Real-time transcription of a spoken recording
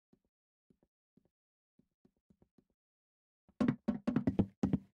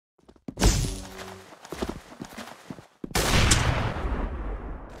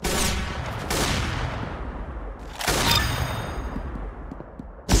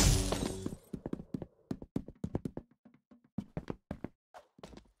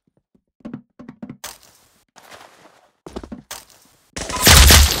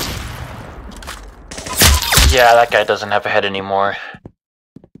Yeah, that guy doesn't have a head anymore.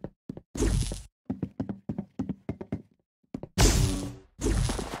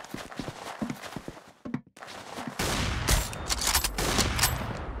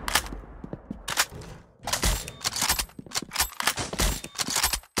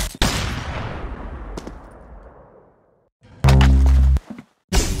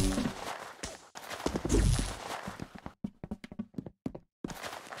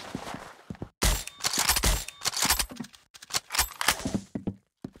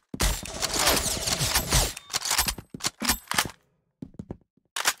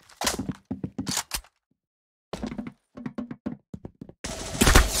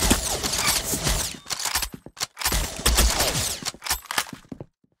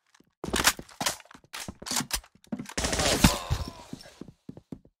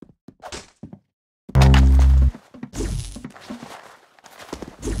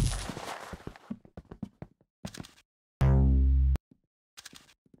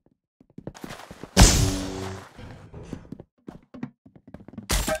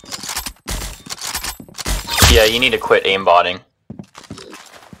 Yeah, you need to quit aimbotting.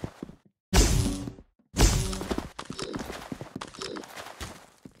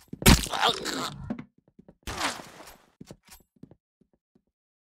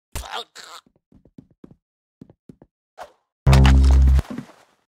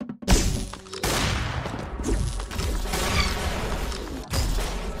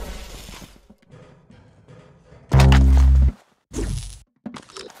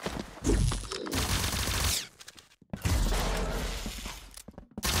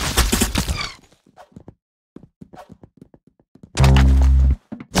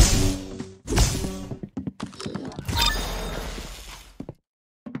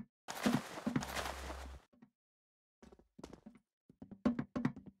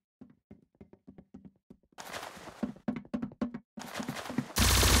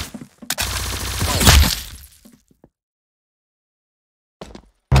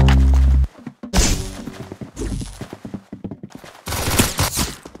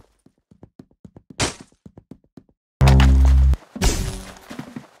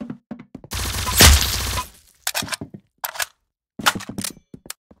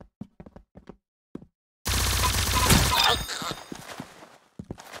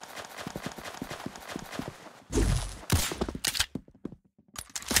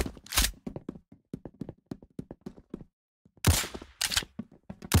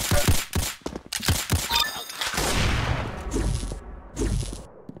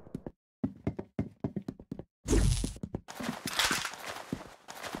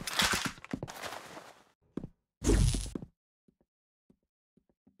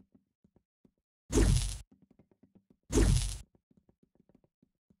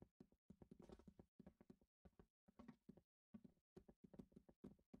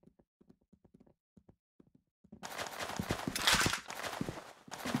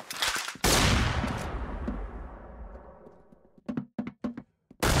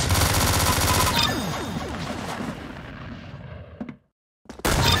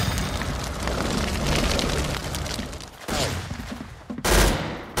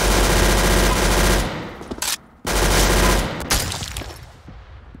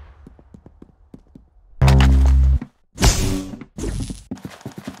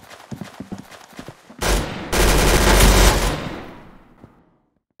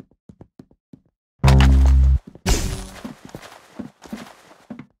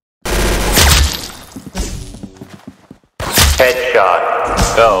 Headshot.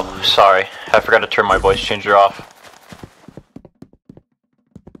 Oh, sorry. I forgot to turn my voice changer off.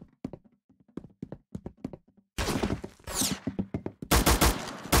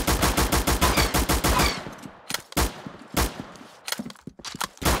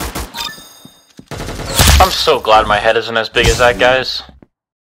 I'm so glad my head isn't as big as that guy's.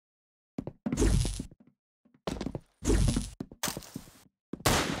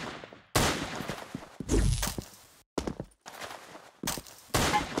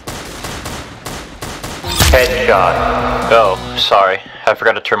 Headshot. Oh, sorry. I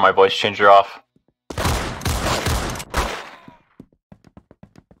forgot to turn my voice changer off.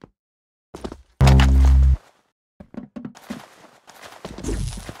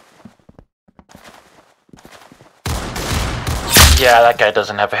 Yeah, that guy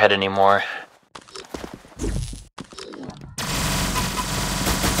doesn't have a head anymore.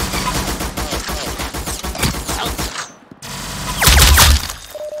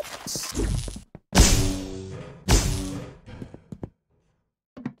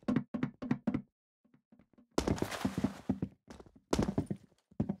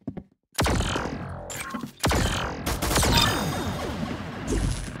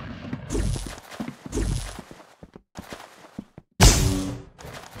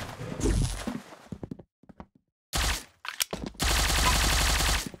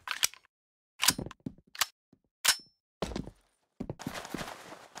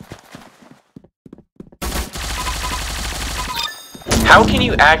 How can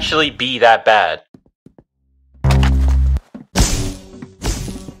you actually be that bad?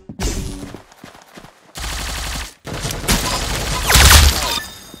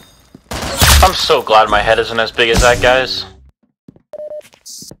 I'm so glad my head isn't as big as that guy's.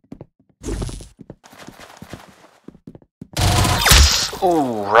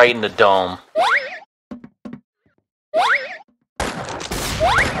 Ooh, right in the dome.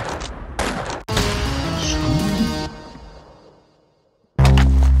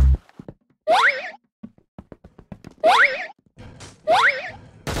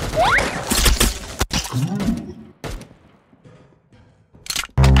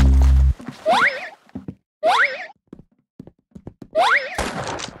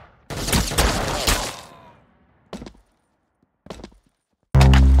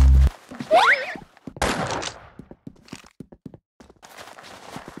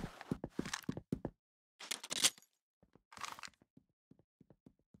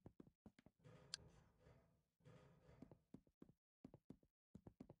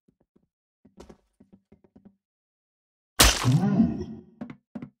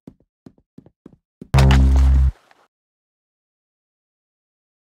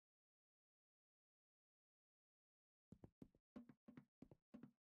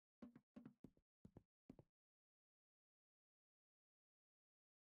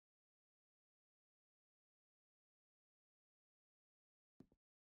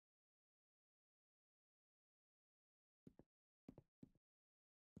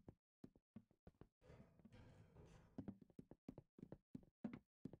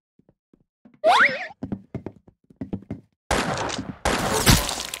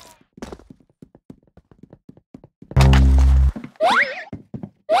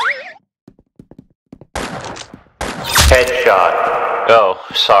 Headshot. Oh,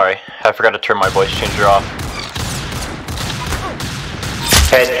 sorry. I forgot to turn my voice changer off.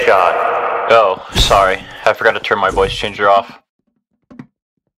 Headshot. Oh, sorry. I forgot to turn my voice changer off.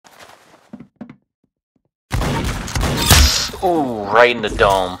 Ooh, right in the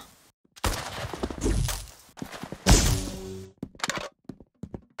dome.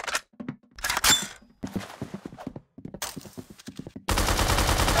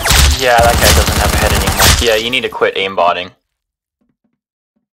 Yeah, that guy doesn't have a head anymore. Yeah, you need to quit aimbotting.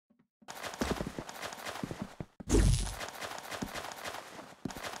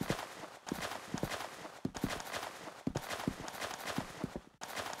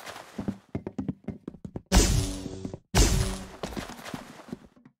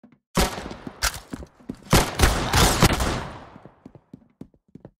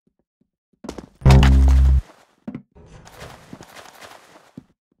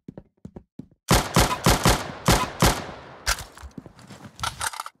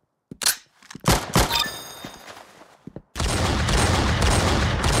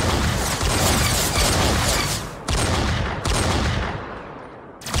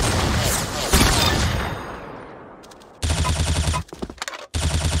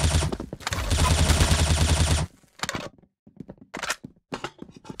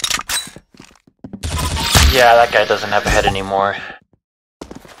 Yeah, that guy doesn't have a head anymore.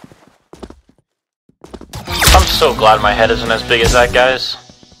 I'm so glad my head isn't as big as that guy's.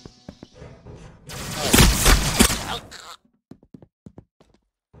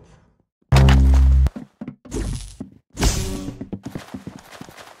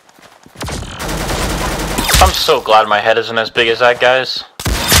 I'm so glad my head isn't as big as that guy's.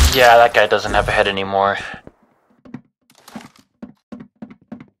 Yeah, that guy doesn't have a head anymore.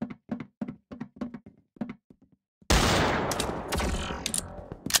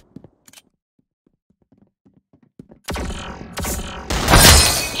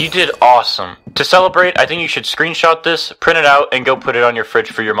 You did awesome. To celebrate, I think you should screenshot this, print it out, and go put it on your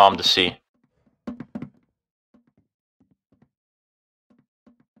fridge for your mom to see.